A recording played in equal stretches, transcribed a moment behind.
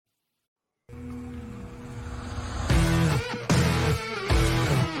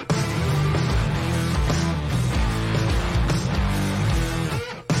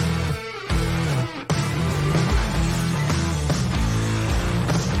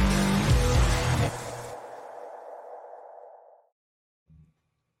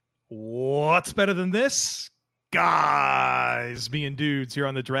What's better than this? Guys being dudes here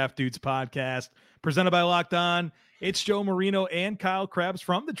on the Draft Dudes podcast, presented by Locked On. It's Joe Marino and Kyle Krabs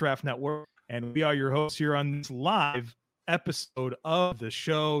from the Draft Network, and we are your hosts here on this live episode of the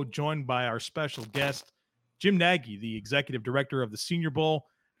show, joined by our special guest, Jim Nagy, the executive director of the Senior Bowl.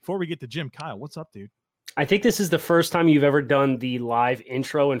 Before we get to Jim, Kyle, what's up, dude? I think this is the first time you've ever done the live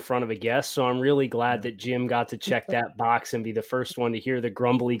intro in front of a guest, so I'm really glad that Jim got to check that box and be the first one to hear the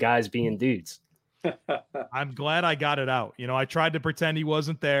grumbly guys being dudes. I'm glad I got it out. I tried to pretend he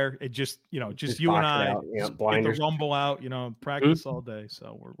wasn't there. It just you and I get the rumble out, practice all day.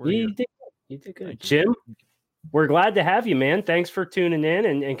 So we're here. You did good. Jim, we're glad to have you, man. Thanks for tuning in,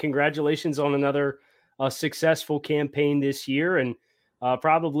 and congratulations on another successful campaign this year. And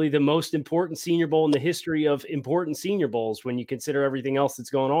probably the most important Senior Bowl in the history of important Senior Bowls when you consider everything else that's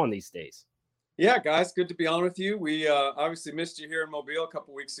going on these days. Yeah, guys, good to be on with you. We obviously missed you here in Mobile a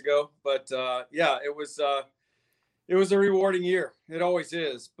couple weeks ago, but it was a rewarding year. It always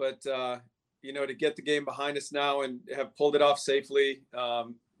is, but to get the game behind us now and have pulled it off safely,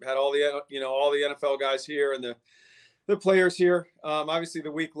 had all the NFL guys here and the players here. Obviously,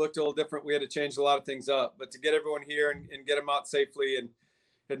 the week looked a little different. We had to change a lot of things up, but to get everyone here and get them out safely and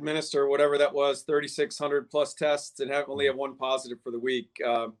administer whatever that was, 3,600 plus tests and only have one positive for the week.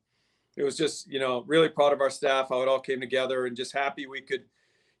 It was just, really proud of our staff, how it all came together, and just happy we could,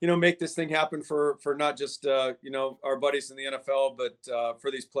 make this thing happen for not just, our buddies in the NFL, but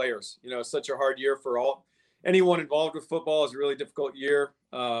for these players. Such a hard year for anyone involved with football. Is a really difficult year.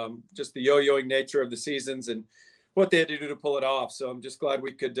 Just the yo-yoing nature of the seasons and what they had to do to pull it off. So I'm just glad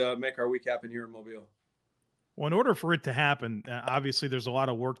we could make our week happen here in Mobile. Well, in order for it to happen, obviously there's a lot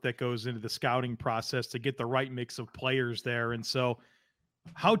of work that goes into the scouting process to get the right mix of players there. And so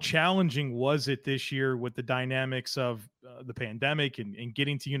how challenging was it this year with the dynamics of the pandemic and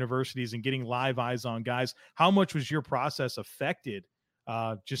getting to universities and getting live eyes on guys? How much was your process affected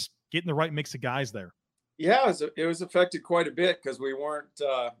just getting the right mix of guys there? Yeah, it was affected quite a bit because we weren't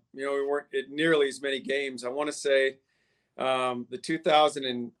at nearly as many games. I want to say the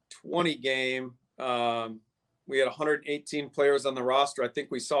 2020 game, we had 118 players on the roster. I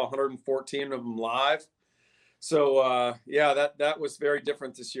think we saw 114 of them live. So that was very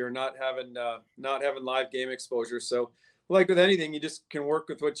different this year, not having live game exposure. So like with anything, you just can work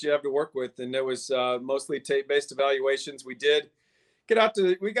with what you have to work with, and it was mostly tape-based evaluations. We got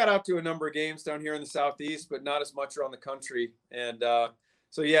out to a number of games down here in the Southeast, but not as much around the country. And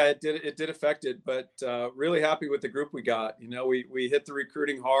it did affect it, but really happy with the group we got. We hit the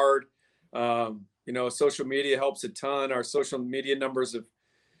recruiting hard. Social media helps a ton. Our social media numbers have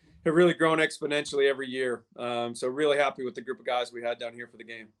really grown exponentially every year. So really happy with the group of guys we had down here for the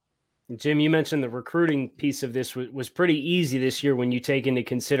game. Jim, you mentioned the recruiting piece of this was pretty easy this year when you take into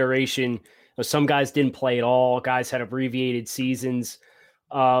consideration some guys didn't play at all. Guys had abbreviated seasons.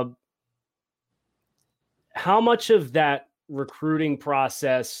 How much of that recruiting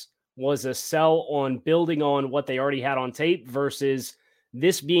process was a sell on building on what they already had on tape versus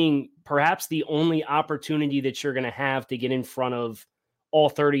this being perhaps the only opportunity that you're going to have to get in front of all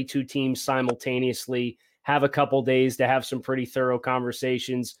 32 teams simultaneously, have a couple days to have some pretty thorough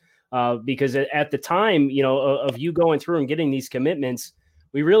conversations? Because at the time, of you going through and getting these commitments,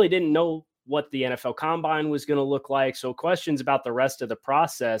 we really didn't know what the NFL Combine was going to look like. So questions about the rest of the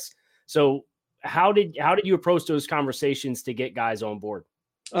process. So how did you approach those conversations to get guys on board?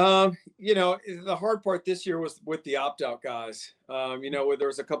 The hard part this year was with the opt-out guys. Where there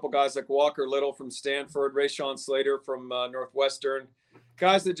was a couple guys like Walker Little from Stanford, Rashawn Slater from Northwestern,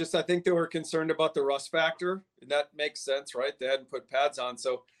 guys that I think they were concerned about the rust factor. And that makes sense, right? They hadn't put pads on.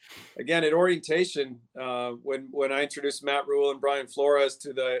 So again, at orientation, when I introduced Matt Rule and Brian Flores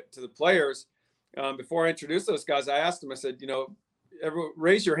to the players, before I introduced those guys, I asked them, I said,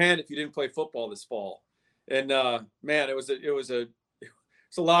 raise your hand if you didn't play football this fall. And man, it was a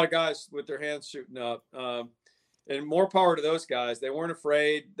lot of guys with their hands shooting up. And more power to those guys. They weren't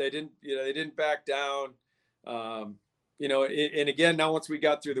afraid. They didn't back down. And again, now once we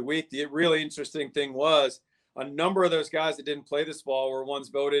got through the week, the really interesting thing was a number of those guys that didn't play this fall were ones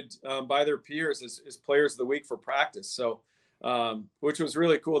voted by their peers as players of the week for practice. So, which was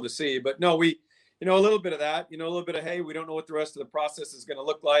really cool to see. But no, a little bit of that, a little bit of, hey, we don't know what the rest of the process is going to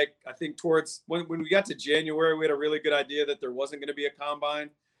look like. I think towards when we got to January, we had a really good idea that there wasn't going to be a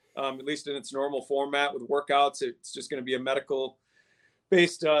combine, at least in its normal format with workouts. It's just going to be a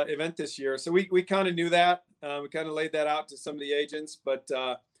medical-based event this year. So we kind of knew that. We kind of laid that out to some of the agents. But,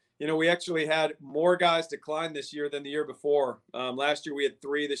 we actually had more guys decline this year than the year before. Last year we had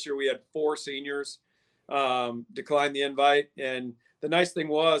 3. This year we had 4 seniors decline the invite. And the nice thing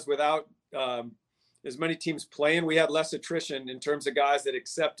was without as many teams playing, we had less attrition in terms of guys that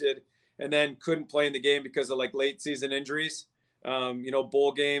accepted and then couldn't play in the game because of like late season injuries,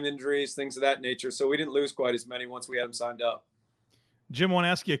 bowl game injuries, things of that nature. So we didn't lose quite as many once we had them signed up. Jim, I want to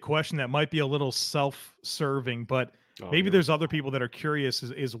ask you a question that might be a little self-serving, but maybe there's other people that are curious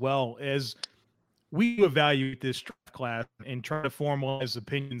as well. As we evaluate this draft class and try to formalize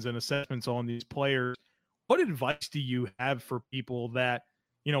opinions and assessments on these players, what advice do you have for people that,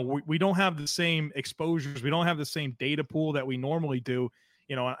 we don't have the same exposures, we don't have the same data pool that we normally do?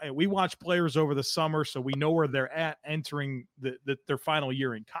 We watch players over the summer, so we know where they're at entering their final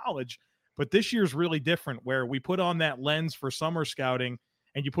year in college. But this year's really different, where we put on that lens for summer scouting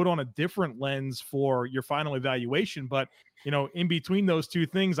and you put on a different lens for your final evaluation. But, in between those two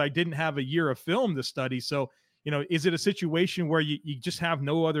things, I didn't have a year of film to study. So, is it a situation where you just have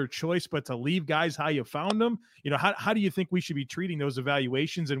no other choice but to leave guys how you found them? How do you think we should be treating those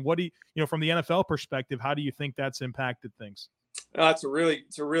evaluations? And what do you, from the NFL perspective, how do you think that's impacted things? It's a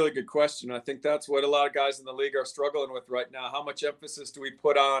really good question. I think that's what a lot of guys in the league are struggling with right now. How much emphasis do we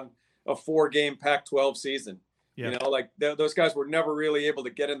put on a 4-game Pac-12 season? Yeah. Those guys were never really able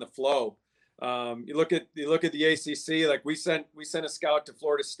to get in the flow. You look at the ACC. Like we sent a scout to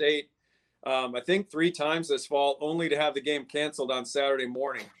Florida State, I think 3 times this fall, only to have the game canceled on Saturday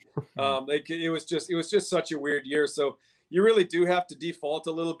morning. It was just such a weird year. So you really do have to default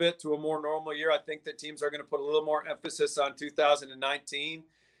a little bit to a more normal year. I think that teams are going to put a little more emphasis on 2019,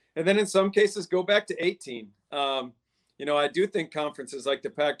 and then in some cases go back to 18. I do think conferences like the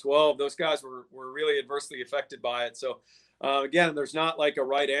Pac-12, those guys were really adversely affected by it. So, again, there's not like a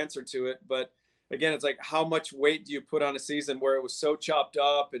right answer to it. But, again, it's like how much weight do you put on a season where it was so chopped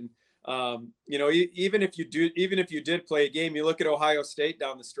up? And, even if you did play a game, you look at Ohio State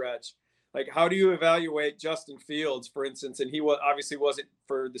down the stretch. Like, how do you evaluate Justin Fields, for instance? And he obviously wasn't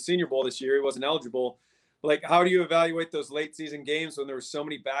for the Senior Bowl this year. He wasn't eligible. Like, how do you evaluate those late season games when there were so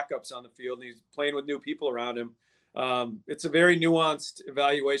many backups on the field and he's playing with new people around him? It's a very nuanced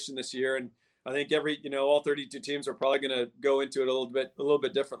evaluation this year, and I think all 32 teams are probably going to go into it a little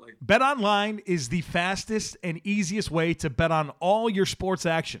bit differently. BetOnline is the fastest and easiest way to bet on all your sports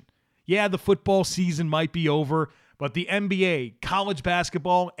action. Yeah, the football season might be over, but the NBA, college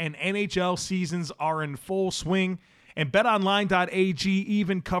basketball, and NHL seasons are in full swing, and BetOnline.ag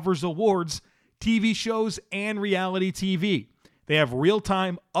even covers awards, TV shows, and reality TV. They have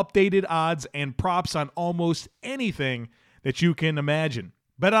real-time, updated odds and props on almost anything that you can imagine.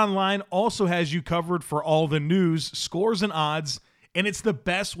 BetOnline also has you covered for all the news, scores, and odds, and it's the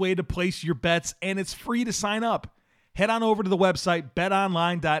best way to place your bets, and it's free to sign up. Head on over to the website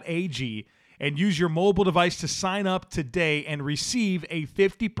betonline.ag and use your mobile device to sign up today and receive a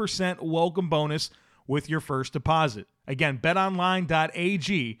 50% welcome bonus with your first deposit. Again,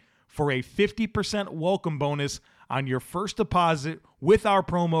 betonline.ag for a 50% welcome bonus on your first deposit with our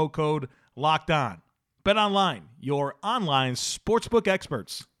promo code LOCKEDON. BetOnline, your online sportsbook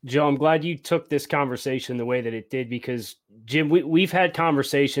experts. Joe, I'm glad you took this conversation the way that it did, because, Jim, we've had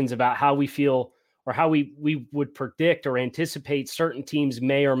conversations about how we feel or how we would predict or anticipate certain teams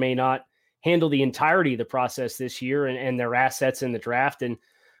may or may not handle the entirety of the process this year and their assets in the draft. And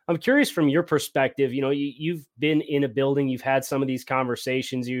I'm curious from your perspective, you've been in a building, you've had some of these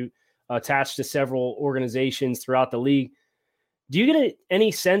conversations, you attached to several organizations throughout the league. Do you get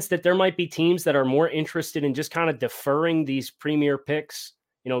any sense that there might be teams that are more interested in just kind of deferring these premier picks,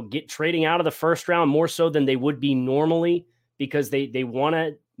 trading out of the first round more so than they would be normally, because they want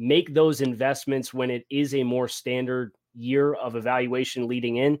to make those investments when it is a more standard year of evaluation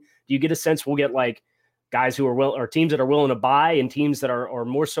leading in? Do you get a sense we'll get like guys who are or teams that are willing to buy and teams that are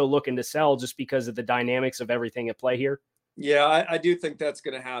more so looking to sell just because of the dynamics of everything at play here? Yeah, I do think that's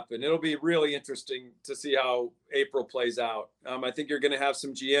going to happen. It'll be really interesting to see how April plays out. I think you're going to have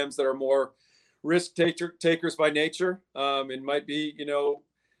some GMs that are more risk takers by nature, and might be,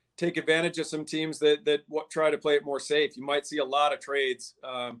 take advantage of some teams that try to play it more safe. You might see a lot of trades,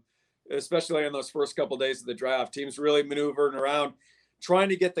 especially on those first couple of days of the draft. Teams really maneuvering around, trying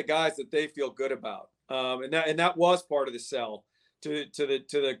to get the guys that they feel good about, and that was part of the sell to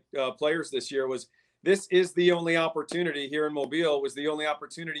the players this year. Was this is the only opportunity here in Mobile, was the only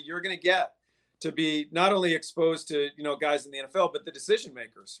opportunity you're going to get to be not only exposed to, guys in the NFL, but the decision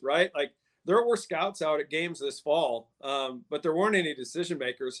makers, right? Like, there were scouts out at games this fall, but there weren't any decision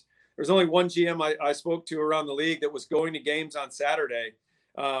makers. There's only one GM I spoke to around the league that was going to games on Saturday,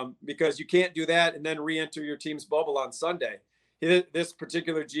 because you can't do that and then re-enter your team's bubble on Sunday. This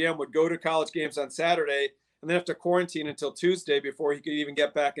particular GM would go to college games on Saturday and then have to quarantine until Tuesday before he could even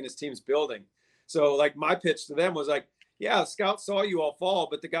get back in his team's building. So, like, my pitch to them was like, yeah, scouts saw you all fall,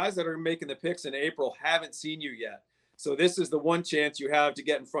 but the guys that are making the picks in April haven't seen you yet. So this is the one chance you have to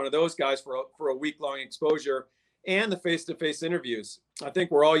get in front of those guys for a week-long exposure and the face-to-face interviews. I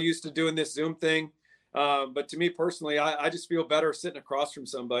think we're all used to doing this Zoom thing. But to me personally, I just feel better sitting across from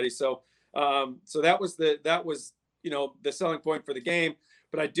somebody. So that was the selling point for the game.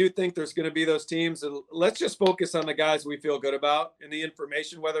 But I do think there's going to be those teams. And let's just focus on the guys we feel good about and the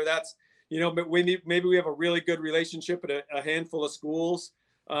information, whether that's, but maybe we have a really good relationship at a handful of schools,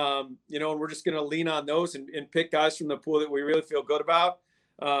 and we're just going to lean on those and pick guys from the pool that we really feel good about.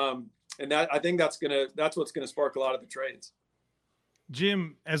 And that, I think that's what's going to spark a lot of the trades.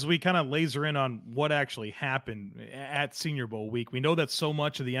 Jim, as we kind of laser in on what actually happened at Senior Bowl week, we know that so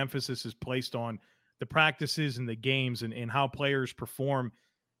much of the emphasis is placed on the practices and the games and how players perform,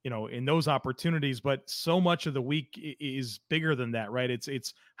 in those opportunities. But so much of the week is bigger than that, right?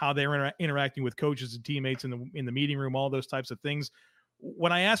 It's how they're interacting with coaches and teammates in the meeting room, all those types of things.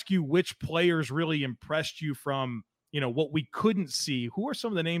 When I ask you which players really impressed you from, what we couldn't see, who are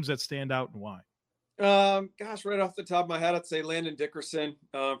some of the names that stand out and why? Gosh, right off the top of my head, I'd say Landon Dickerson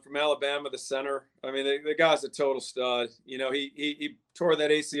from Alabama, the center. I mean, the guy's a total stud. He tore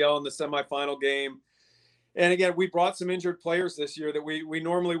that ACL in the semifinal game. And again, we brought some injured players this year that we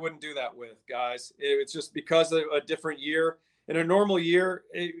normally wouldn't do that with, guys. It's just because of a different year. In a normal year,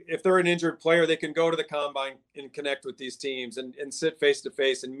 if they're an injured player, they can go to the combine and connect with these teams and sit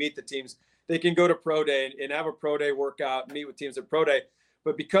face-to-face and meet the teams. They can go to pro day and have a pro day workout, meet with teams at pro day.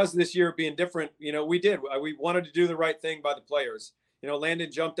 But because of this year being different, we wanted to do the right thing by the players. Landon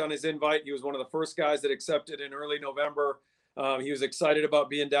jumped on his invite. He was one of the first guys that accepted in early November. He was excited about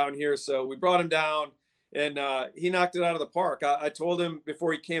being down here. So we brought him down and he knocked it out of the park. I told him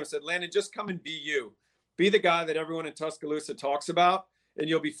before he came, I said, Landon, just come and be you. Be the guy that everyone in Tuscaloosa talks about and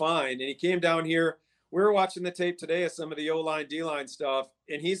you'll be fine. And he came down here. We were watching the tape today of some of the O-line, D-line stuff,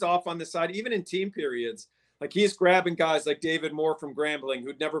 and he's off on the side, even in team periods. Like he's grabbing guys like David Moore from Grambling,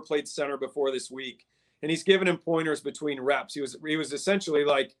 who'd never played center before this week. And he's giving him pointers between reps. He was essentially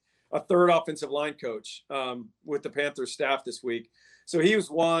like a third offensive line coach with the Panthers staff this week. So he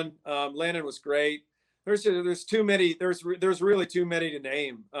was one. Landon was great. There's too many. There's really too many to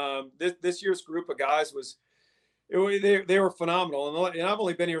name. This year's group of guys they were phenomenal. And I've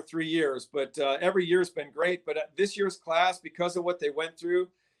only been here 3 years, but every year's been great. But this year's class, because of what they went through,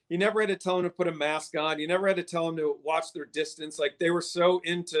 you never had to tell them to put a mask on. You never had to tell them to watch their distance. Like they were so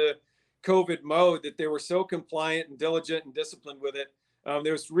into COVID mode that they were so compliant and diligent and disciplined with it.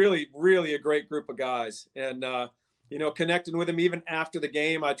 There was really, really a great group of guys. And, connecting with them even after the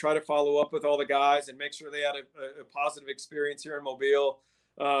game, I try to follow up with all the guys and make sure they had a positive experience here in Mobile.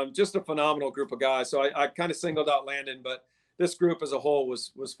 Just a phenomenal group of guys. So I kind of singled out Landon, but this group as a whole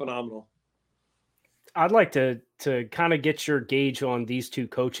was phenomenal. I'd like to kind of get your gauge on these two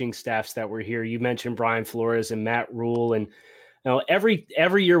coaching staffs that were here. You mentioned Brian Flores and Matt Rule, and every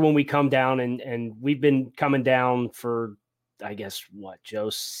year when we come down and we've been coming down for, I guess, Joe,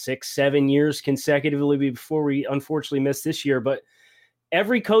 6-7 years consecutively before we unfortunately missed this year. But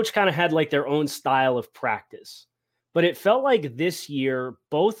every coach kind of had like their own style of practice. But it felt like this year,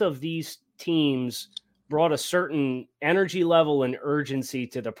 both of these teams brought a certain energy level and urgency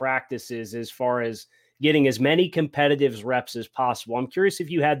to the practices as far as getting as many competitive reps as possible. I'm curious if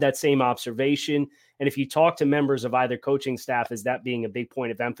you had that same observation and if you talk to members of either coaching staff as that being a big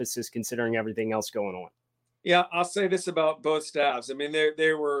point of emphasis considering everything else going on. Yeah, I'll say this about both staffs. I mean,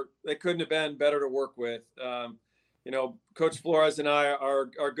 they couldn't have been better to work with. Coach Flores and I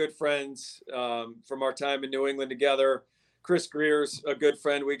are good friends from our time in New England together. Chris Greer's a good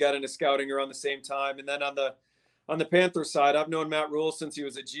friend. We got into scouting around the same time. And then on the Panthers side, I've known Matt Rule since he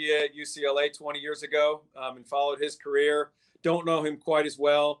was a GA at UCLA 20 years ago and followed his career. Don't know him quite as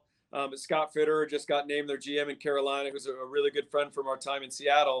well. But Scott Fitter just got named their GM in Carolina, who's a really good friend from our time in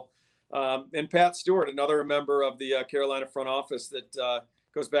Seattle. And Pat Stewart, another member of the Carolina front office that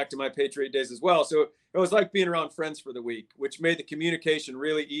goes back to my Patriot days as well. So it was like being around friends for the week, which made the communication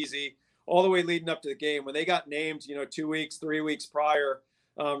really easy all the way leading up to the game. When they got named, 2 weeks, 3 weeks prior,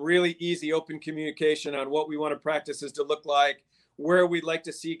 really easy, open communication on what we want practices to look like, where we'd like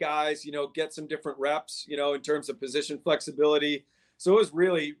to see guys, get some different reps, in terms of position flexibility. So it was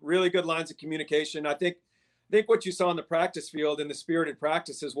really, really good lines of communication. I think what you saw in the practice field in the spirited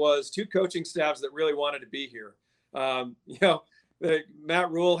practices was two coaching staffs that really wanted to be here.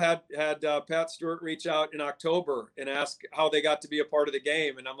 Matt Rule had Pat Stewart reach out in October and ask how they got to be a part of the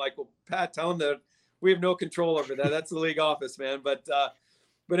game. And I'm like, well, Pat, tell him that we have no control over that. That's the league office, man. But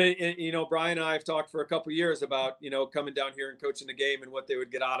But you know, Brian and I have talked for a couple of years about, you know, coming down here and coaching the game and what they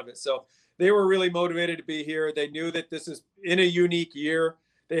would get out of it. So they were really motivated to be here. They knew that this is in a unique year.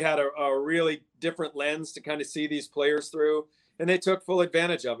 They had a really different lens to kind of see these players through, and they took full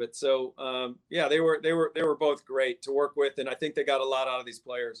advantage of it. So yeah, they were both great to work with, and I think they got a lot out of these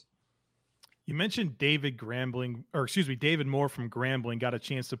players. You mentioned David Moore from Grambling got a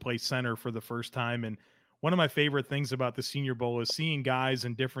chance to play center for the first time. And one of my favorite things about the Senior Bowl is seeing guys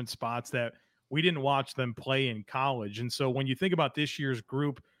in different spots that we didn't watch them play in college. And so when you think about this year's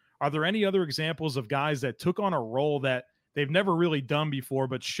group, are there any other examples of guys that took on a role that they've never really done before,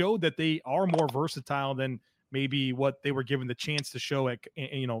 but showed that they are more versatile than maybe what they were given the chance to show at,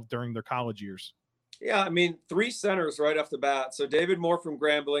 you know, during their college years? Yeah, I mean, 3 centers right off the bat. So David Moore from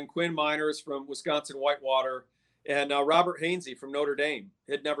Grambling, Quinn Miners from Wisconsin Whitewater, and Robert Hainsey from Notre Dame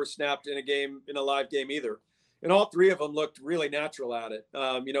had never snapped in a live game either. And all 3 of them looked really natural at it.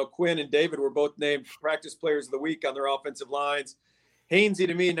 You know, Quinn and David were both named practice players of the week on their offensive lines. Hainsey,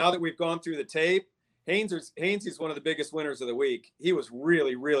 to me, now that we've gone through the tape, Hainsey's one of the biggest winners of the week. He was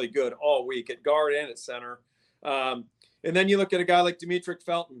really, really good all week at guard and at center. And then you look at a guy like Demetric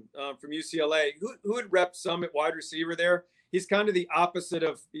Felton from UCLA, who had repped some at wide receiver there. He's kind of the opposite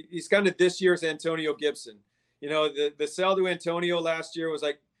of – he's kind of this year's Antonio Gibson. You know, the sell to Antonio last year was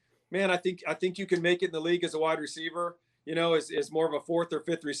like, man, I think you can make it in the league as a wide receiver, you know, as more of a 4th or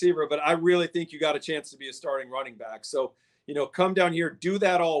 5th receiver. But I really think you got a chance to be a starting running back. So, you know, come down here, do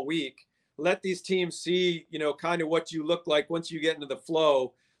that all week. Let these teams see, you know, kind of what you look like once you get into the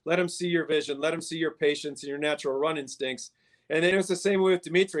flow. Let them see your vision. Let them see your patience and your natural run instincts. And then it was the same way with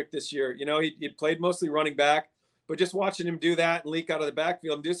Demetric this year. You know, he played mostly running back, but just watching him do that and leak out of the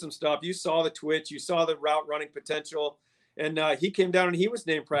backfield and do some stuff, you saw the twitch, you saw the route running potential. And he came down and he was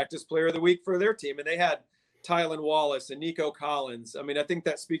named practice player of the week for their team. And they had Tylan Wallace and Nico Collins. I mean, I think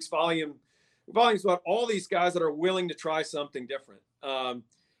that speaks volumes about all these guys that are willing to try something different.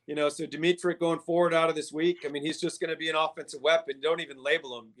 You know, so Demetric going forward out of this week, I mean, he's just going to be an offensive weapon. Don't even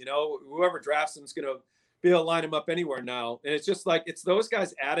label him. You know, whoever drafts him is going to be able to line him up anywhere now. And it's just like, it's those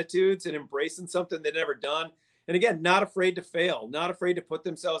guys' attitudes and embracing something they've never done. And again, not afraid to fail, not afraid to put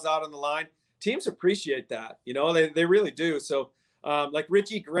themselves out on the line. Teams appreciate that. You know, they really do. So like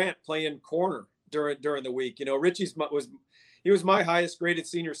Richie Grant playing corner during the week, you know, he was my highest graded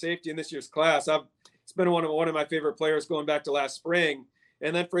senior safety in this year's class. It's been one of my favorite players going back to last spring.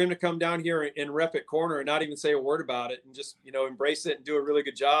 And then for him to come down here and rep at corner and not even say a word about it and just, you know, embrace it and do a really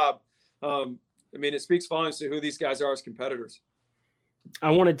good job. I mean, it speaks volumes to who these guys are as competitors. I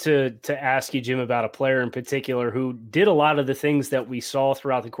wanted to ask you, Jim, about a player in particular who did a lot of the things that we saw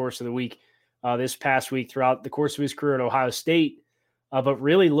throughout the course of the week, this past week, throughout the course of his career at Ohio State, but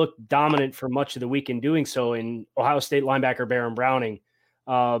really looked dominant for much of the week in doing so, in Ohio State linebacker Baron Browning.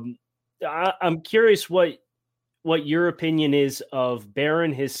 I'm curious what your opinion is of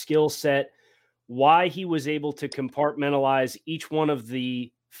Baron, his skill set, why he was able to compartmentalize each one of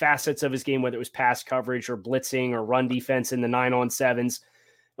the facets of his game, whether it was pass coverage or blitzing or run defense in the 9-on-7s.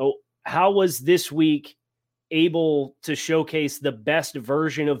 How was this week able to showcase the best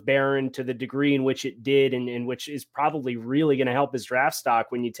version of Baron to the degree in which it did, and in which is probably really going to help his draft stock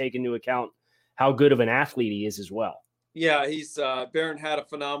when you take into account how good of an athlete he is as well? Yeah, Baron had a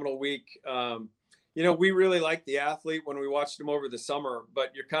phenomenal week. You know, we really liked the athlete when we watched him over the summer,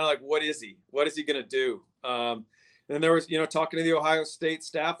 but you're kind of like, what is he? What is he going to do? And there was, you know, talking to the Ohio State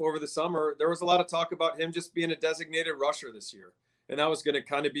staff over the summer, there was a lot of talk about him just being a designated rusher this year. And that was going to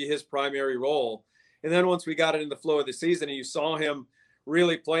kind of be his primary role. And then once we got into the flow of the season and you saw him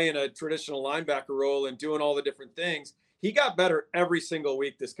really playing a traditional linebacker role and doing all the different things, he got better every single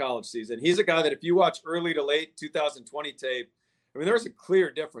week this college season. He's a guy that if you watch early to late 2020 tape, I mean, there's a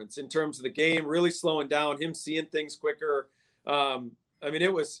clear difference in terms of the game really slowing down, him seeing things quicker. I mean,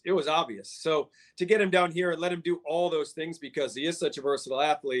 it was obvious. So to get him down here and let him do all those things because he is such a versatile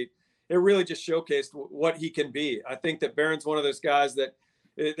athlete, it really just showcased what he can be. I think that Baron's one of those guys that,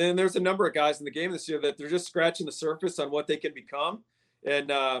 and there's a number of guys in the game this year that they're just scratching the surface on what they can become. And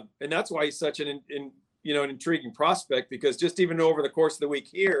that's why he's such an intriguing prospect, because just even over the course of the week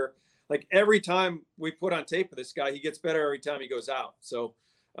here, like every time we put on tape of this guy, he gets better every time he goes out. So,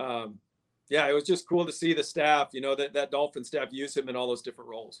 yeah, it was just cool to see the staff, you know, that Dolphin staff use him in all those different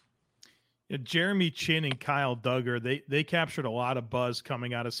roles. Yeah, Jeremy Chin and Kyle Duggar, they captured a lot of buzz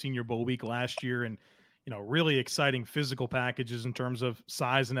coming out of Senior Bowl week last year, and, you know, really exciting physical packages in terms of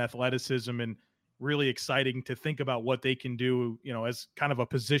size and athleticism, and really exciting to think about what they can do, you know, as kind of a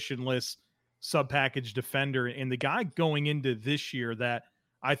positionless sub-package defender. And the guy going into this year that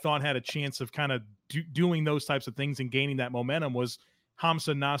I thought had a chance of kind of doing those types of things and gaining that momentum was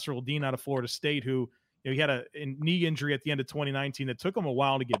Hamza Nasruddin out of Florida State, who he had a knee injury at the end of 2019 that took him a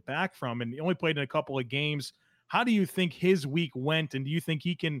while to get back from, and he only played in a couple of games. How do you think his week went, and do you think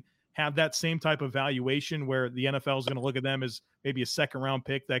he can have that same type of valuation where the NFL is going to look at them as maybe a second-round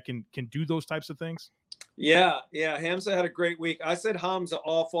pick that can do those types of things? Yeah. Hamza had a great week. I said Hamza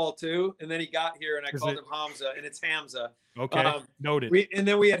all fall too, and then he got here, and I called him Hamza, and it's Hamza. Okay, noted. And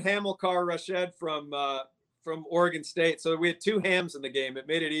then we had Hamilcar Rashed from Oregon State, so we had two Hams in the game. It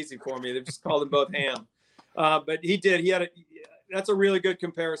made it easy for me. They just called them both Ham. But that's a really good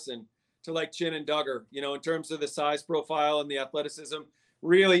comparison to like Chin and Duggar, in terms of the size profile and the athleticism.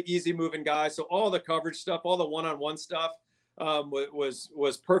 Really easy moving guy. So all the coverage stuff, all the one-on-one stuff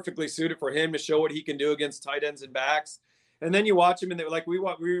was perfectly suited for him to show what he can do against tight ends and backs. And then you watch him, and we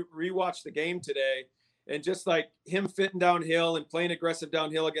rewatched the game today, and just like him fitting downhill and playing aggressive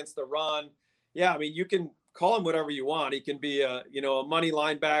downhill against the run. Yeah, I mean, you can call him whatever you want. He can be a money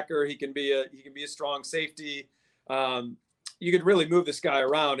linebacker. He can be a strong safety. You could really move this guy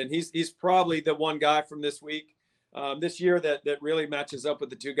around, and he's probably the one guy from this week, this year that really matches up with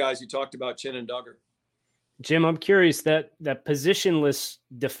the two guys you talked about, Chin and Duggar. Jim, I'm curious that positionless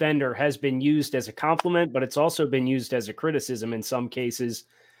defender has been used as a compliment, but it's also been used as a criticism in some cases.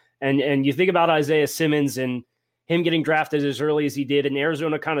 And you think about Isaiah Simmons and him getting drafted as early as he did, and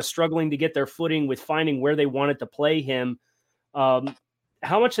Arizona kind of struggling to get their footing with finding where they wanted to play him. How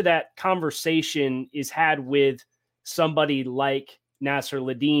much of that conversation is had with somebody like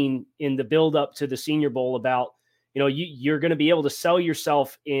Nasruddin in the build-up to the Senior Bowl about, you're going to be able to sell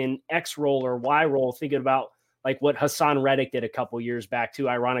yourself in X role or Y role, thinking about like what Hassan Reddick did a couple years back too,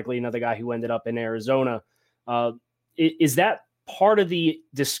 ironically, another guy who ended up in Arizona. Is that part of the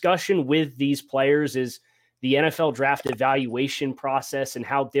discussion with these players, is the NFL draft evaluation process and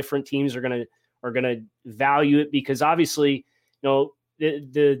how different teams are going to value it? Because obviously,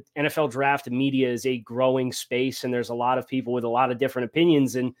 the NFL draft media is a growing space, and there's a lot of people with a lot of different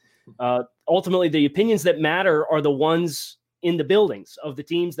opinions. And ultimately, the opinions that matter are the ones in the buildings of the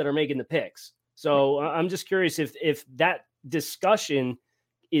teams that are making the picks. So I'm just curious if that discussion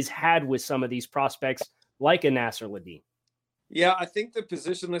is had with some of these prospects like a Nasruddin. Yeah, I think the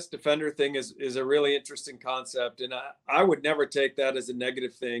positionless defender thing is a really interesting concept, and I would never take that as a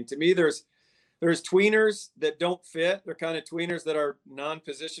negative thing. To me, there's tweeners that don't fit. They're kind of tweeners that are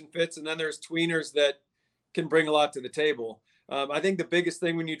non-position fits, and then there's tweeners that can bring a lot to the table. I think the biggest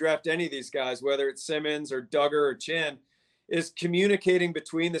thing when you draft any of these guys, whether it's Simmons or Duggar or Chin, is communicating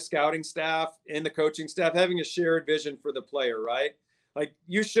between the scouting staff and the coaching staff, having a shared vision for the player, right? Like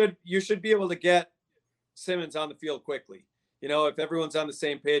you should be able to get Simmons on the field quickly, if everyone's on the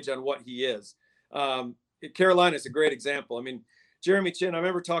same page on what he is. Carolina is a great example. I mean, Jeremy Chin, I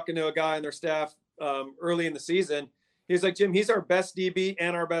remember talking to a guy on their staff early in the season. He's like, Jim, he's our best DB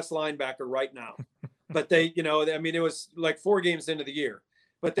and our best linebacker right now. But it was like 4 games into the year,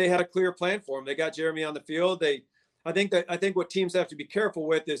 but they had a clear plan for him. They got Jeremy on the field. I think what teams have to be careful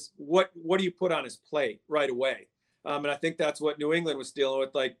with is what do you put on his plate right away? And I think that's what New England was dealing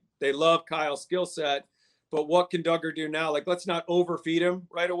with. Like, they love Kyle's skill set, but what can Duggar do now? Like, let's not overfeed him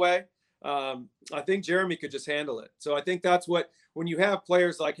right away. I think Jeremy could just handle it. So I think that's when you have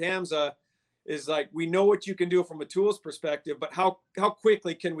players like Hamza, is like, we know what you can do from a tools perspective, but how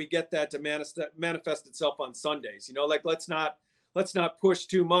quickly can we get that to manifest itself on Sundays? Like, let's not push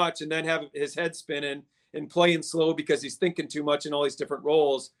too much and then have his head spinning and playing slow because he's thinking too much in all these different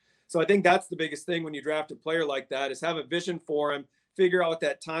roles. So I think that's the biggest thing when you draft a player like that, is have a vision for him, figure out what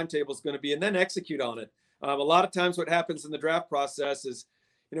that timetable is going to be, and then execute on it. A lot of times what happens in the draft process is,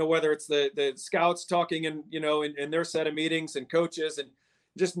 whether it's the scouts talking in their set of meetings and coaches and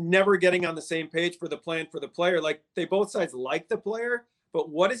just never getting on the same page for the plan for the player. Like, they both sides like the player, but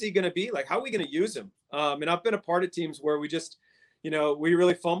what is he going to be? Like, how are we going to use him? And I've been a part of teams where we just, we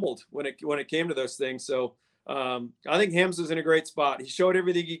really fumbled when it came to those things. So I think Hamza's in a great spot. He showed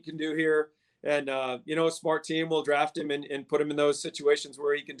everything he can do here. And, a smart team will draft him and put him in those situations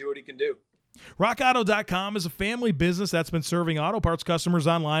where he can do what he can do. RockAuto.com is a family business that's been serving auto parts customers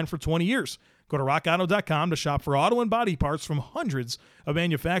online for 20 years. Go to RockAuto.com to shop for auto and body parts from hundreds of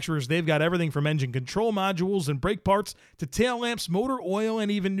manufacturers. They've got everything from engine control modules and brake parts to tail lamps, motor oil, and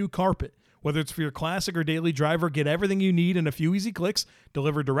even new carpet. Whether it's for your classic or daily driver, get everything you need in a few easy clicks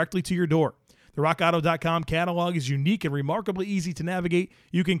delivered directly to your door. The RockAuto.com catalog is unique and remarkably easy to navigate.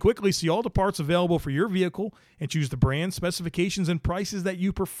 You can quickly see all the parts available for your vehicle and choose the brand, specifications, and prices that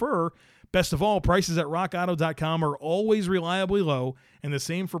you prefer. Best of all, prices at RockAuto.com are always reliably low, and the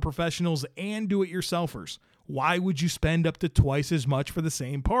same for professionals and do-it-yourselfers. Why would you spend up to twice as much for the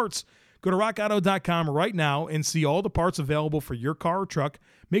same parts? Go to rockauto.com right now and see all the parts available for your car or truck.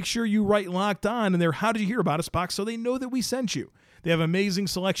 Make sure you write Locked On in their How Did You Hear About Us box so they know that we sent you. They have amazing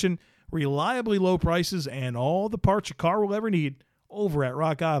selection, reliably low prices, and all the parts your car will ever need over at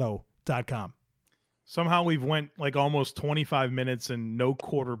rockauto.com. Somehow we've went like almost 25 minutes and no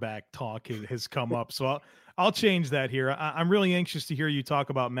quarterback talk has come up. So I'll change that here. I'm really anxious to hear you talk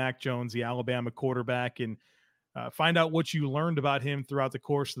about Mac Jones, the Alabama quarterback, and find out what you learned about him throughout the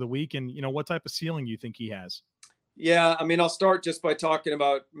course of the week and, what type of ceiling you think he has. Yeah, I mean, I'll start just by talking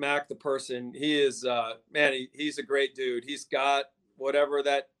about Mac, the person. He is, he's a great dude. He's got whatever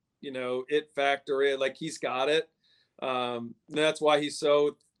that, it factor is. Like, he's got it. That's why he's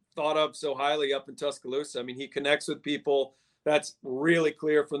so thought of so highly up in Tuscaloosa. I mean, he connects with people. That's really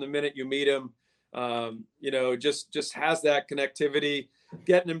clear from the minute you meet him. Just has that connectivity,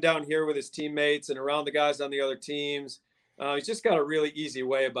 getting him down here with his teammates and around the guys on the other teams. He's just got a really easy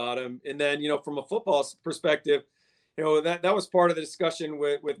way about him. And then, from a football perspective, that was part of the discussion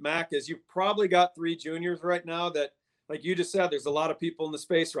with Mac is you've probably got 3 juniors right now that, like you just said, there's a lot of people in the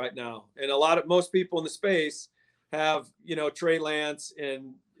space right now. And most people in the space have, Trey Lance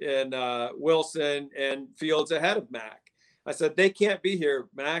and Wilson and Fields ahead of Mac. I said, they can't be here.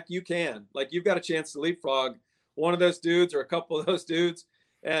 Mac, you can. Like, you've got a chance to leapfrog one of those dudes or a couple of those dudes.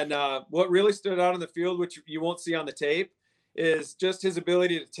 And what really stood out on the field, which you won't see on the tape, is just his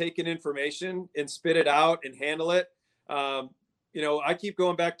ability to take in information and spit it out and handle it. I keep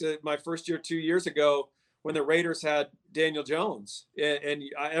going back to my first year 2 years ago when the Raiders had Daniel Jones. And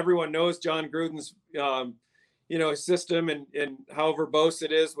everyone knows John Gruden's his system and how verbose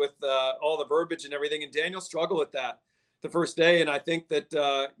it is with all the verbiage and everything. And Daniel struggled with that the first day. And I think that,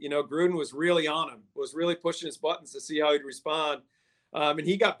 Gruden was really on him, was really pushing his buttons to see how he'd respond. And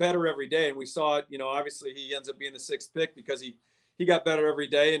he got better every day. And we saw it, obviously he ends up being the 6th pick because he got better every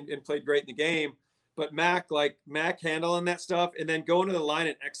day and played great in the game. But Mac handling that stuff and then going to the line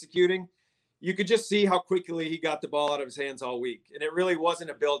and executing, you could just see how quickly he got the ball out of his hands all week. And it really wasn't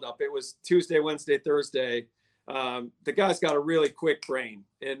a buildup. It was Tuesday, Wednesday, Thursday. The guy's got a really quick brain,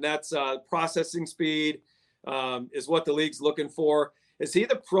 and that's processing speed is what the league's looking for. Is he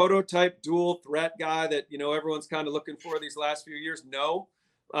the prototype dual threat guy that, everyone's kind of looking for these last few years? No.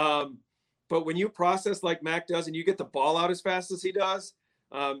 But when you process like Mac does and you get the ball out as fast as he does,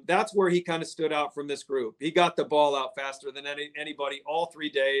 that's where he kind of stood out from this group. He got the ball out faster than anybody all 3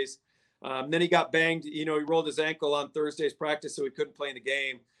 days. Then he got banged. He rolled his ankle on Thursday's practice, so he couldn't play in the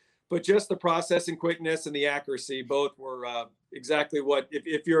game. But just the processing quickness and the accuracy, both were exactly what,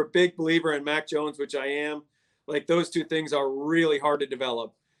 if you're a big believer in Mac Jones, which I am, like those 2 things are really hard to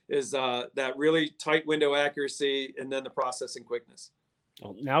develop, is that really tight window accuracy and then the processing quickness.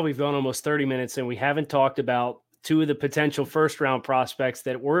 Well, now we've gone almost 30 minutes and we haven't talked about 2 of the potential first-round prospects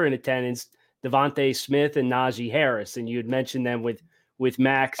that were in attendance, Devontae Smith and Najee Harris. And you had mentioned them with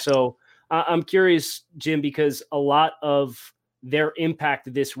Mac. So I'm curious, Jim, because a lot of their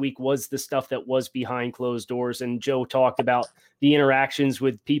impact this week was the stuff that was behind closed doors. And Joe talked about the interactions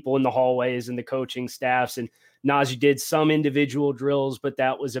with people in the hallways and the coaching staffs. And Najee did some individual drills, but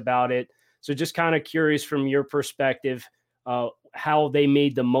that was about it. So just kind of curious from your perspective, how they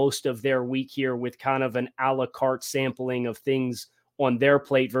made the most of their week here with kind of an a la carte sampling of things on their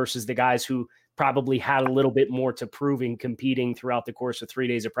plate versus the guys who probably had a little bit more to prove in competing throughout the course of 3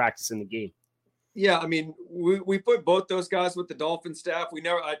 days of practice in the game. Yeah, I mean, we put both those guys with the Dolphin staff.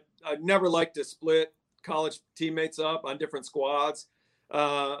 I never like to split college teammates up on different squads.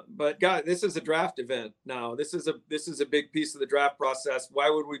 But guys, this is a draft event now. This is a big piece of the draft process. Why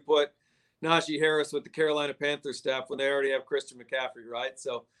would we put Najee Harris with the Carolina Panthers staff when they already have Christian McCaffrey, right?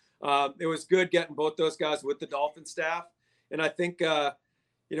 So it was good getting both those guys with the Dolphin staff. And I think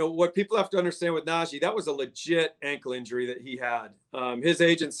what people have to understand with Najee, that was a legit ankle injury that he had. His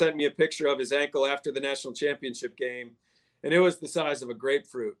agent sent me a picture of his ankle after the national championship game, and it was the size of a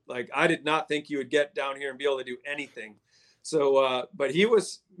grapefruit. Like, I did not think he would get down here and be able to do anything. So, but he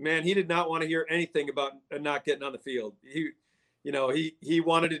did not want to hear anything about not getting on the field. He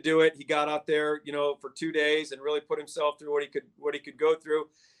wanted to do it. He got out there, for 2 days and really put himself through what he could go through.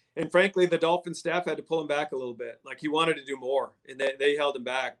 And frankly, the Dolphin staff had to pull him back a little bit. Like, he wanted to do more, and they held him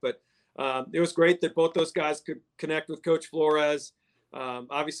back. But it was great that both those guys could connect with Coach Flores.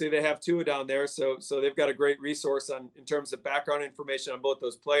 Obviously, they have Tua down there, so they've got a great resource in terms of background information on both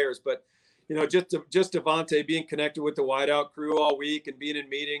those players. But just Devontae being connected with the wideout crew all week and being in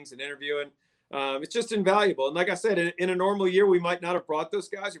meetings and interviewing, it's just invaluable. And like I said, in a normal year, we might not have brought those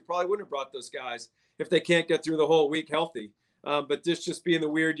guys. We probably wouldn't have brought those guys if they can't get through the whole week healthy. But this just being the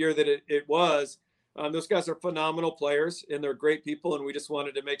weird year that it was, Those guys are phenomenal players and they're great people. And we just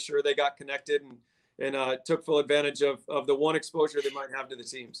wanted to make sure they got connected and took full advantage of the one exposure they might have to the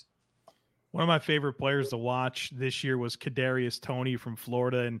teams. One of my favorite players to watch this year was Kadarius Toney from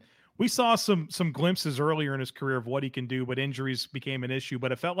Florida, and we saw some glimpses earlier in his career of what he can do, but injuries became an issue.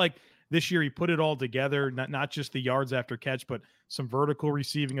 But it felt like this year he put it all together, not just the yards after catch, but some vertical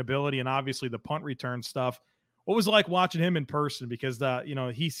receiving ability and obviously the punt return stuff. What was it like watching him in person? Because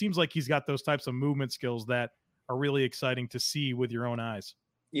he seems like he's got those types of movement skills that are really exciting to see with your own eyes.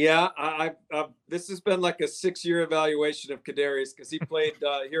 Yeah, this has been like a 6-year evaluation of Kadarius because he played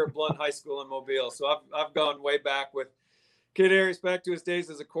here at Blunt High School in Mobile. So I've gone way back with Kadarius back to his days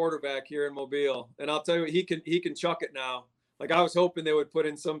as a quarterback here in Mobile, and I'll tell you, he can chuck it now. Like I was hoping they would put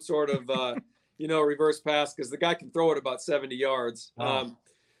in some sort of reverse pass because the guy can throw it about 70 yards. Wow.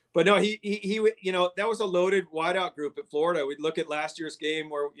 But no, he that was a loaded wideout group at Florida. We'd look at last year's game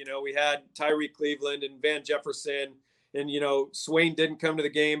where we had Tyree Cleveland and Van Jefferson. And, Swain didn't come to the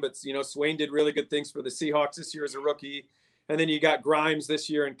game, but, Swain did really good things for the Seahawks this year as a rookie. And then you got Grimes this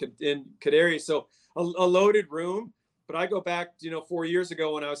year and Kadarius. So a loaded room. But I go back, 4 years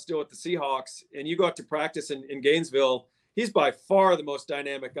ago when I was still with the Seahawks, and you go out to practice in Gainesville, he's by far the most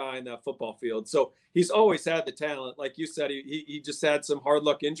dynamic guy in that football field. So he's always had the talent. Like you said, he just had some hard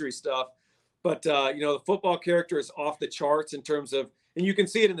luck injury stuff. But, the football character is off the charts in terms of, and you can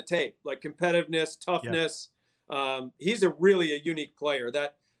see it in the tape, like competitiveness, toughness. Yeah. He's really a unique player.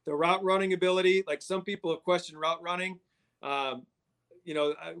 That the route running ability, like some people have questioned route running. I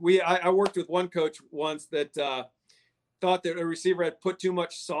worked with one coach once that thought that a receiver had put too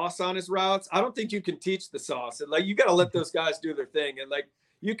much sauce on his routes. I don't think you can teach the sauce. And like you got to let those guys do their thing. And like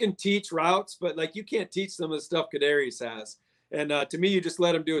you can teach routes, but like you can't teach some of the stuff Kadarius has. And to me, you just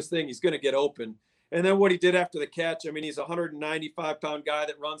let him do his thing. He's going to get open. And then what he did after the catch, I mean, he's a 195-pound guy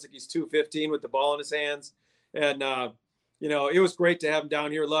that runs like he's 215 with the ball in his hands. And, it was great to have him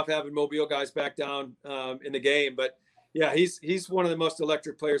down here. Love having Mobile guys back down in the game. But, yeah, he's one of the most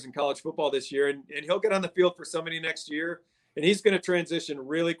electric players in college football this year. And he'll get on the field for somebody next year. And he's going to transition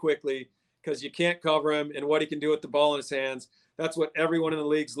really quickly because you can't cover him and what he can do with the ball in his hands. That's what everyone in the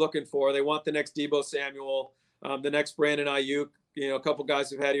league's looking for. They want the next Deebo Samuel, the next Brandon Ayuk, a couple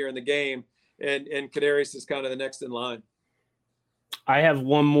guys we've had here in the game. And Kadarius is kind of the next in line. I have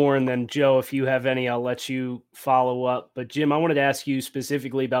one more, and then Joe, if you have any, I'll let you follow up. But Jim, I wanted to ask you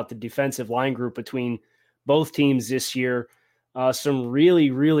specifically about the defensive line group between both teams this year. Some really,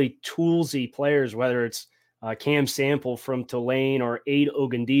 really toolsy players, whether it's Cam Sample from Tulane or Aid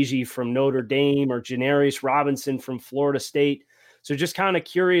Ogundiji from Notre Dame or Janarius Robinson from Florida State. So just kind of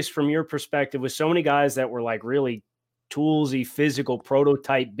curious from your perspective, with so many guys that were like really toolsy, physical,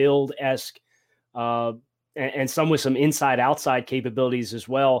 prototype build-esque, and some with some inside-outside capabilities as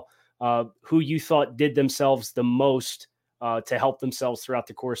well, who you thought did themselves the most to help themselves throughout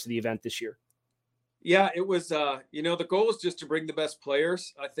the course of the event this year? Yeah, it was, the goal is just to bring the best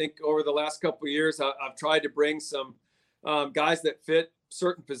players. I think over the last couple of years, I've tried to bring some guys that fit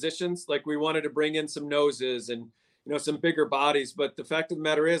certain positions. Like we wanted to bring in some noses and, some bigger bodies. But the fact of the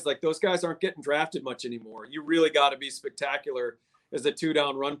matter is, like, those guys aren't getting drafted much anymore. You really got to be spectacular as a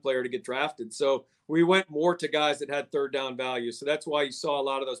 2-down run player to get drafted. So we went more to guys that had 3rd-down value. So that's why you saw a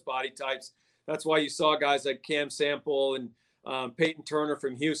lot of those body types. That's why you saw guys like Cam Sample and Peyton Turner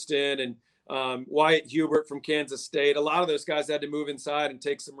from Houston and Wyatt Hubert from Kansas State. A lot of those guys had to move inside and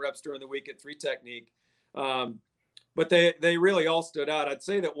take some reps during the week at 3 technique. But they really all stood out. I'd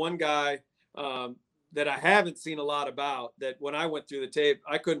say that one guy that I haven't seen a lot about, that when I went through the tape,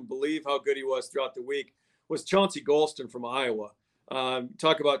 I couldn't believe how good he was throughout the week, was Chauncey Golston from Iowa.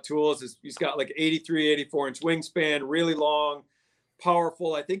 Talk about tools. He's got like 83, 84-inch wingspan, really long,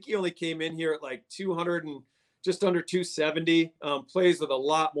 powerful. I think he only came in here at like 200 and just under 270, plays with a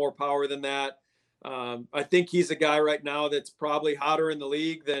lot more power than that. I think he's a guy right now that's probably hotter in the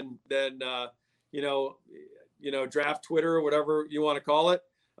league than draft Twitter or whatever you want to call it.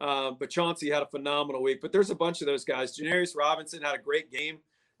 But Chauncey had a phenomenal week. But there's a bunch of those guys. Janarius Robinson had a great game,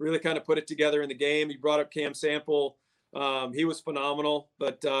 really kind of put it together in the game. He brought up Cam Sample. He was phenomenal.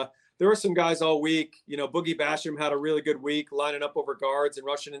 But there were some guys all week. Boogie Basham had a really good week, lining up over guards and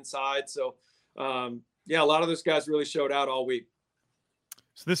rushing inside. So, a lot of those guys really showed out all week.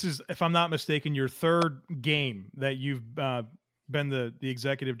 So this is, if I'm not mistaken, your 3rd game that you've been the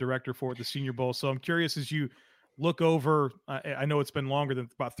executive director for at the Senior Bowl. So I'm curious, as you look over, I know it's been longer than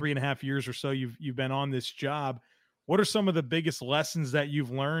about 3.5 years or so you've been on this job. What are some of the biggest lessons that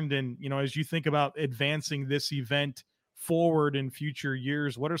you've learned? And, as you think about advancing this event forward in future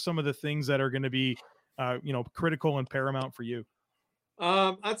years, what are some of the things that are going to be, critical and paramount for you?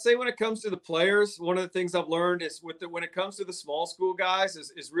 I'd say when it comes to the players, one of the things I've learned is when it comes to the small school guys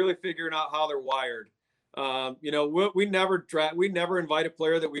is really figuring out how they're wired. We never invite a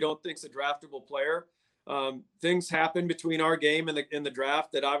player that we don't think's a draftable player. Things happen between our game and in the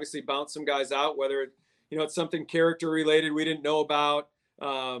draft that obviously bounce some guys out, whether it's something character related we didn't know about.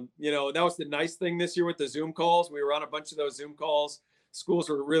 That was the nice thing this year with the Zoom calls. We were on a bunch of those Zoom calls. Schools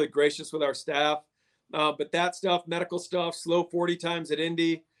were really gracious with our staff. But that stuff, medical stuff, slow 40 times at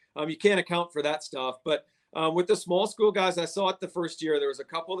Indy, you can't account for that stuff. But with the small school guys, I saw it the first year. There was a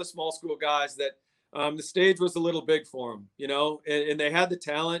couple of the small school guys that the stage was a little big for them, and they had the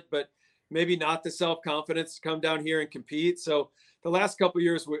talent, but maybe not the self-confidence to come down here and compete. So the last couple of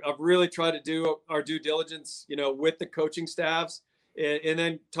years, I've really tried to do our due diligence, with the coaching staffs and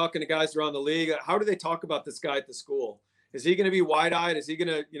then talking to guys around the league. How do they talk about this guy at the school? Is he going to be wide-eyed? Is he going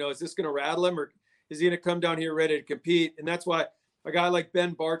to, is this going to rattle him, or is he going to come down here ready to compete? And that's why a guy like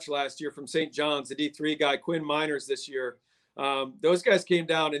Ben Barch last year from St. John's, the D3 guy, Quinn Miners this year, those guys came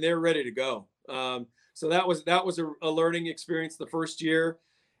down and they were ready to go. So that was a learning experience the first year.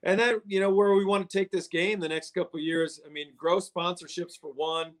 And then, where we want to take this game the next couple of years, grow sponsorships for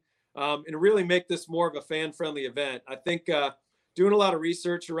one, and really make this more of a fan-friendly event. I think doing a lot of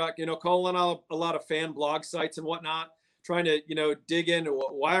research around, calling out a lot of fan blog sites and whatnot, trying to, dig into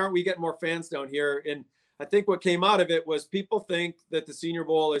why aren't we getting more fans down here? And I think what came out of it was people think that the Senior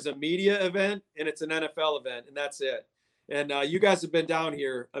Bowl is a media event and it's an NFL event, and that's it. And you guys have been down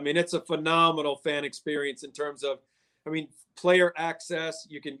here. It's a phenomenal fan experience in terms of, player access.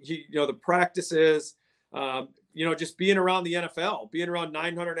 You can, the practices, just being around the NFL, being around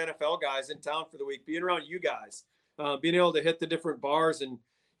 900 NFL guys in town for the week, being around you guys, being able to hit the different bars and,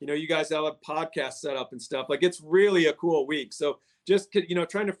 you guys have a podcast set up and stuff. Like, it's really a cool week. So just,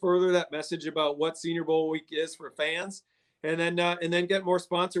 trying to further that message about what Senior Bowl week is for fans, and then get more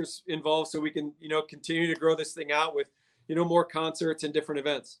sponsors involved so we can, continue to grow this thing out with, more concerts and different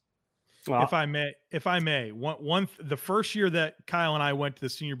events. Well, if I may, the first year that Kyle and I went to the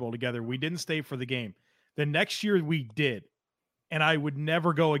Senior Bowl together, we didn't stay for the game. The next year we did, and I would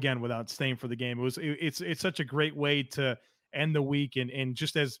never go again without staying for the game. It's such a great way to end the week. And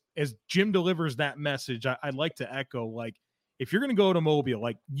just as Jim delivers that message, I'd like to echo, like, if you're going to go to Mobile,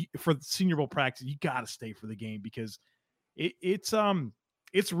 like, for the Senior Bowl practice, you got to stay for the game, because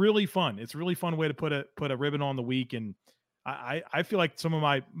it's really fun. It's a really fun way to put a ribbon on the week. And I feel like some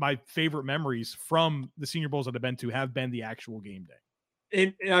of my favorite memories from the Senior Bowls that I've been to have been the actual game day.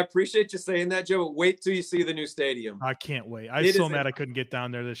 And I appreciate you saying that, Joe. But wait till you see the new stadium. I can't wait. I'm so mad I couldn't get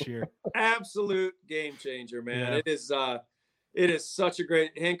down there this year. Absolute game changer, man. Yeah. It is such a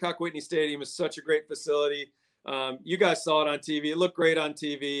great, Hancock Whitney Stadium is such a great facility. You guys saw it on TV. It looked great on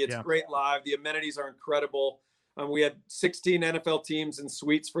TV. It's great live. The amenities are incredible. We had 16 NFL teams in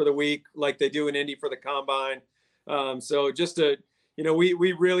suites for the week, like they do in Indy for the Combine. So just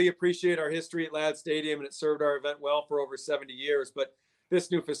we really appreciate our history at Ladd Stadium, and it served our event well for over 70 years. But this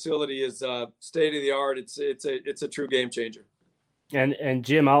new facility is state of the art. It's a true game changer. And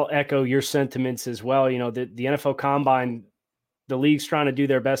Jim, I'll echo your sentiments as well. The NFL Combine, the league's trying to do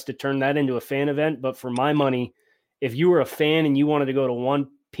their best to turn that into a fan event. But for my money, if you were a fan and you wanted to go to one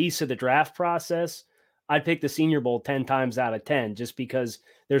piece of the draft process, I'd pick the Senior Bowl 10 times out of 10, just because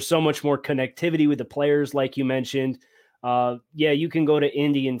there's so much more connectivity with the players, like you mentioned. You can go to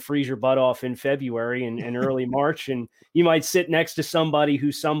Indy and freeze your butt off in February and early March, and you might sit next to somebody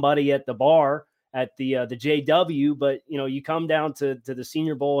who's somebody at the bar at the JW. But you come down to the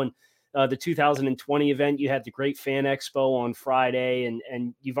Senior Bowl and the 2020 event. You had the Great Fan Expo on Friday,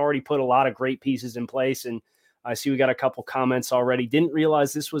 and you've already put a lot of great pieces in place. And I see we got a couple comments already. Didn't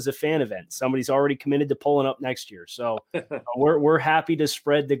realize this was a fan event. Somebody's already committed to pulling up next year. So we're happy to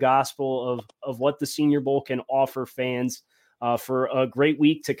spread the gospel of what the Senior Bowl can offer fans for a great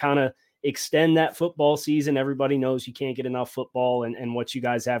week to kind of extend that football season. Everybody knows you can't get enough football, and what you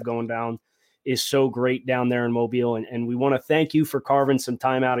guys have going down is so great down there in Mobile. And we want to thank you for carving some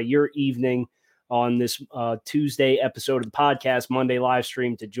time out of your evening on this Tuesday episode of the podcast, Monday live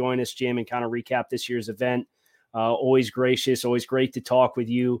stream, to join us, Jim, and kind of recap this year's event. Always gracious, always great to talk with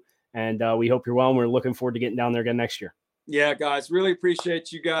you. And we hope you're well. And we're looking forward to getting down there again next year. Yeah, guys, really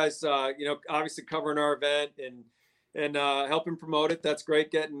appreciate you guys, obviously covering our event and helping promote it. That's great,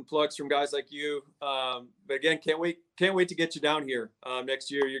 getting plugs from guys like you. But again, can't wait to get you down here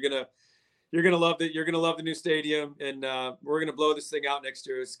next year. You're gonna love it. You're gonna love the new stadium, and we're gonna blow this thing out next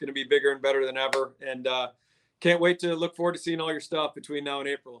year. It's gonna be bigger and better than ever. And can't wait to look forward to seeing all your stuff between now and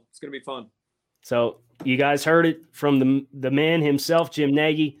April. It's gonna be fun. So you guys heard it from the man himself, Jim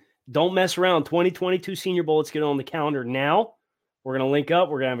Nagy. Don't mess around. 2022 Senior Bowl, let's get on the calendar now. We're going to link up.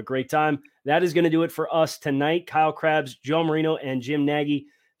 We're going to have a great time. That is going to do it for us tonight. Kyle Krabs, Joe Marino, and Jim Nagy.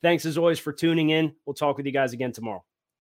 Thanks as always for tuning in. We'll talk with you guys again tomorrow.